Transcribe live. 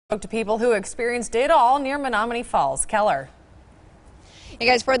To people who experienced it all near Menominee Falls. Keller. Hey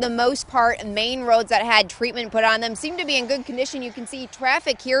guys, for the most part, main roads that had treatment put on them seem to be in good condition. You can see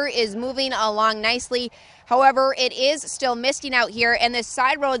traffic here is moving along nicely. However, it is still misting out here, and this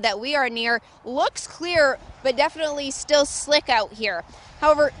side road that we are near looks clear, but definitely still slick out here.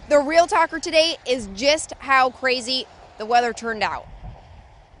 However, the real talker today is just how crazy the weather turned out.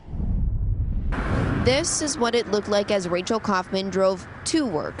 This is what it looked like as Rachel Kaufman drove to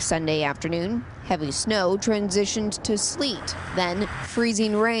work Sunday afternoon. Heavy snow transitioned to sleet, then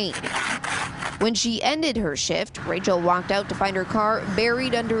freezing rain. When she ended her shift, Rachel walked out to find her car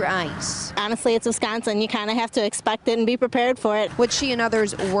buried under ice. Honestly, it's Wisconsin. You kind of have to expect it and be prepared for it. What she and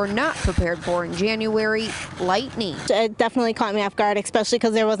others were not prepared for in January, lightning. It definitely caught me off guard, especially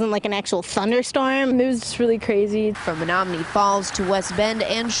because there wasn't like an actual thunderstorm. It was just really crazy. From Menominee Falls to West Bend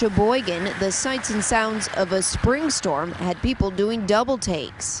and Sheboygan, the sights and sounds of a spring storm had people doing double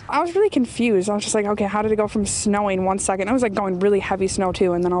takes. I was really confused. I was just like, okay, how did it go from snowing 1 second? It was like going really heavy snow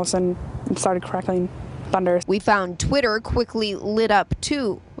too, and then all of a sudden it started crackling thunder. We found Twitter quickly lit up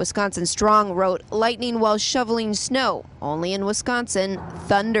too. Wisconsin Strong wrote, lightning while shoveling snow. Only in Wisconsin,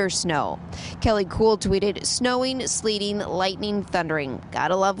 thunder snow. Kelly Cool tweeted, snowing, sleeting, lightning, thundering.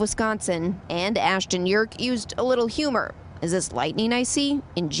 Gotta love Wisconsin. And Ashton Yerk used a little humor. Is this lightning I see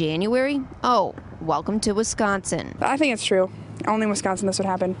in January? Oh, welcome to Wisconsin. I think it's true. Only in Wisconsin this would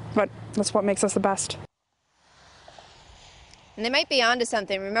happen, but that's what makes us the best. And they might be onto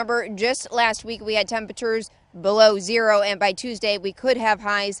something. Remember, just last week we had temperatures below zero, and by Tuesday we could have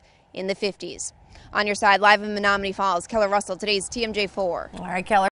highs in the 50s. On your side, live in Menominee Falls, Keller Russell, today's TMJ4. All right, Keller.